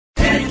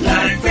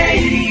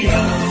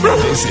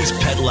This is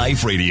Pet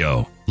Life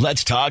Radio.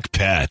 Let's talk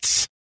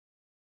pets.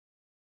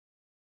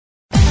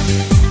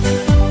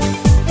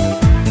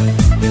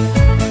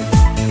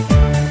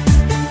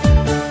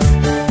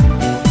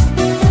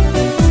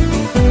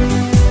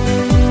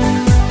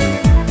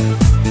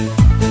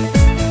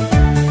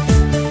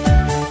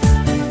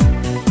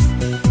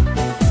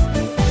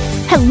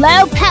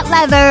 Hello, pet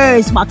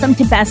lovers. Welcome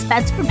to Best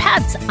Bets for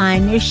Pets.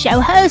 I'm your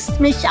show host,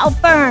 Michelle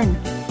Byrne.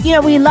 You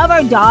know, we love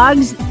our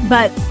dogs,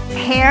 but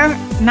hair,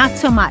 not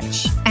so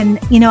much. And,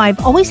 you know, I've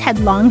always had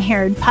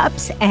long-haired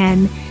pups,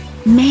 and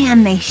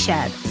man, they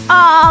shed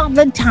all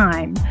the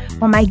time.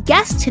 Well, my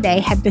guest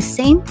today had the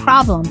same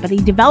problem, but he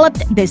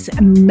developed this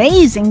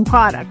amazing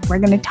product. We're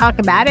going to talk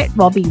about it.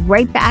 We'll be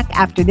right back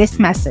after this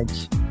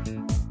message.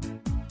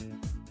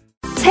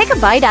 Take a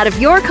bite out of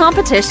your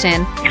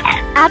competition.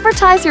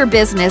 Advertise your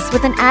business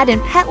with an ad in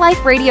Pet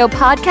Life Radio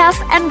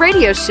podcasts and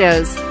radio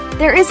shows.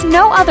 There is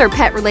no other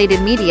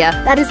pet-related media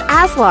that is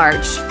as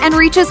large and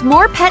reaches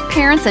more pet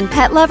parents and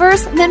pet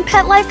lovers than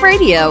Pet Life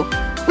Radio.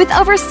 With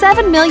over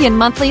 7 million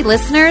monthly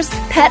listeners,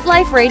 Pet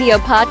Life Radio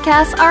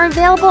podcasts are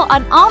available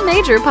on all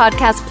major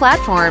podcast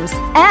platforms,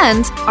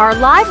 and our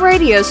live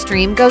radio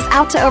stream goes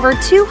out to over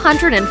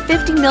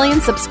 250 million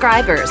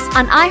subscribers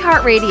on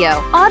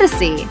iHeartRadio,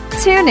 Odyssey,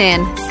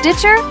 TuneIn,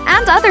 Stitcher,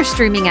 and other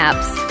streaming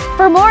apps.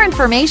 For more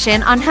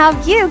information on how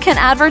you can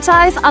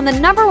advertise on the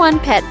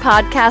 #1 pet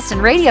podcast and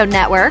radio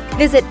network,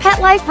 visit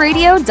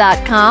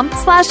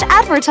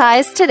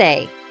PetLifeRadio.com/advertise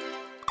today.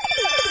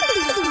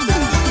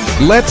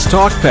 Let's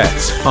Talk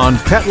Pets on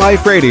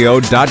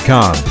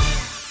PetLifeRadio.com.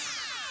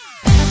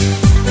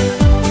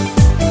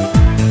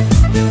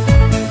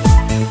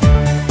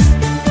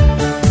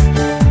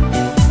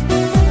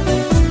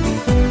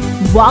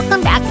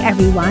 Welcome back,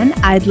 everyone.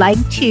 I'd like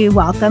to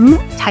welcome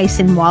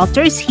Tyson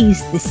Walters.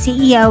 He's the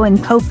CEO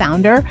and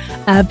co-founder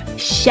of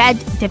Shed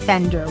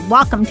Defender.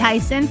 Welcome,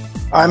 Tyson.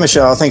 Hi,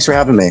 Michelle. Thanks for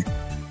having me.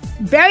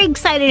 Very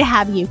excited to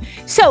have you.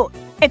 So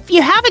if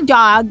you have a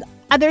dog,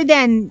 other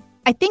than,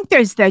 I think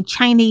there's the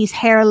Chinese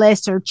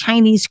hairless or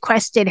Chinese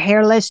crested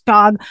hairless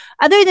dog,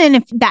 other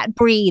than that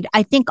breed,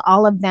 I think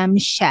all of them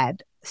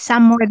shed,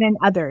 some more than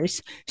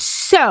others.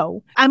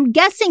 So I'm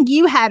guessing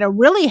you had a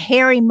really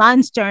hairy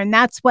monster, and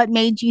that's what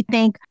made you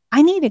think,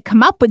 I need to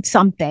come up with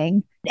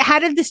something. How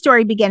did the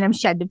story begin of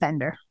Shed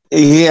Defender?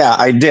 Yeah,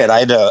 I did. I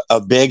had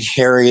a big,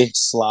 hairy,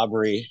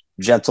 slobbery,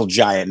 gentle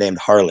giant named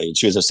Harley.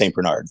 She was a St.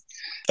 Bernard.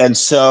 And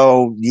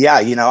so, yeah,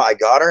 you know, I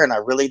got her and I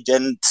really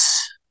didn't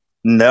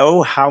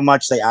know how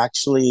much they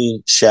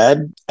actually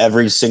shed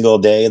every single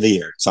day of the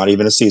year. It's not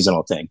even a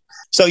seasonal thing.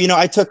 So, you know,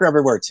 I took her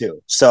everywhere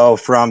too. So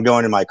from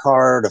going in my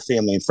car to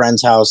family and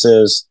friends'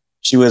 houses,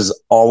 she was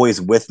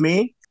always with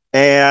me.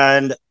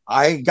 And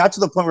I got to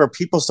the point where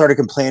people started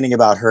complaining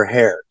about her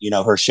hair, you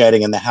know, her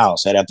shedding in the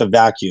house. I'd have to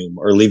vacuum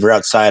or leave her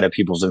outside at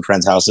people's and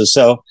friends' houses.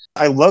 So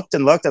I looked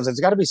and looked. I was like,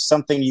 there's got to be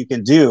something you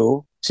can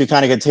do to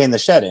kind of contain the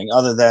shedding,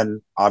 other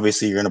than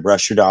obviously you're going to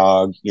brush your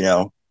dog, you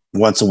know,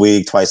 once a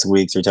week, twice a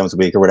week, 3 times a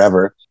week or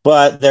whatever.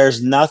 But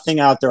there's nothing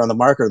out there on the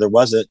market, or there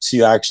wasn't,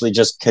 to actually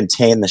just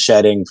contain the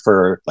shedding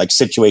for like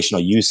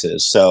situational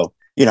uses. So,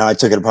 you know, I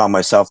took it upon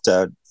myself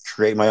to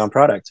create my own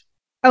product.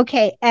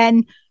 Okay.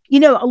 And, you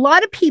know, a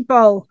lot of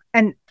people,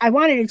 and I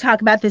wanted to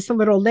talk about this a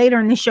little later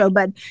in the show,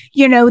 but,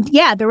 you know,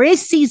 yeah, there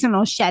is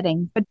seasonal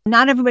shedding, but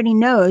not everybody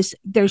knows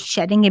there's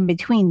shedding in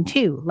between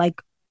too,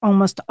 like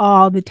almost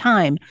all the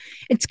time.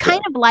 It's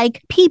kind of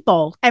like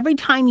people. Every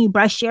time you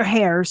brush your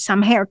hair,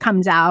 some hair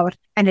comes out,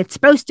 and it's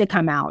supposed to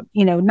come out,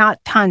 you know, not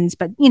tons,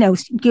 but, you know,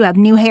 you have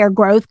new hair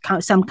growth,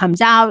 some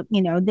comes out,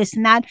 you know, this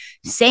and that.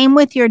 Same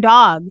with your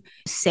dog,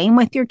 same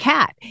with your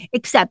cat,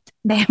 except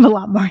they have a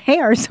lot more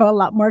hair, so a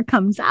lot more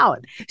comes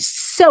out.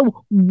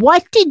 So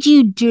what did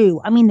you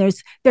do? I mean,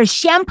 there's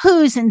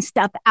shampoos and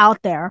stuff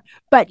out there,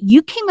 but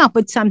you came up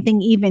with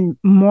something even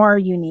more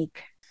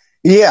unique.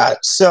 Yeah.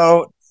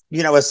 So,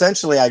 you know,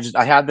 essentially, I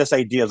had this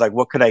idea of like,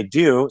 what could I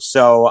do?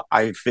 So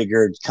I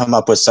figured come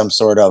up with some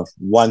sort of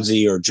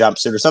onesie or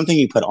jumpsuit or something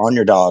you put on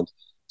your dog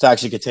to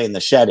actually contain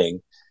the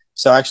shedding.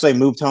 So actually I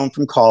moved home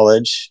from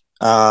college,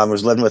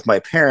 was living with my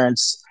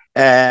parents,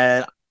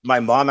 and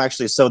my mom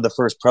actually sewed the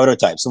first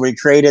prototype. So we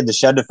created the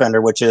Shed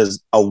Defender, which is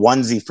a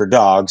onesie for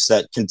dogs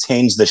that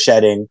contains the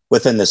shedding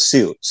within the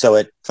suit. So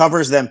it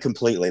covers them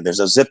completely. There's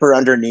a zipper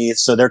underneath,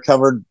 so they're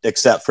covered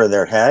except for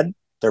their head,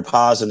 their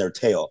paws, and their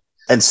tail.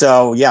 And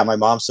so, yeah, my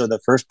mom sewed the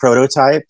first prototype.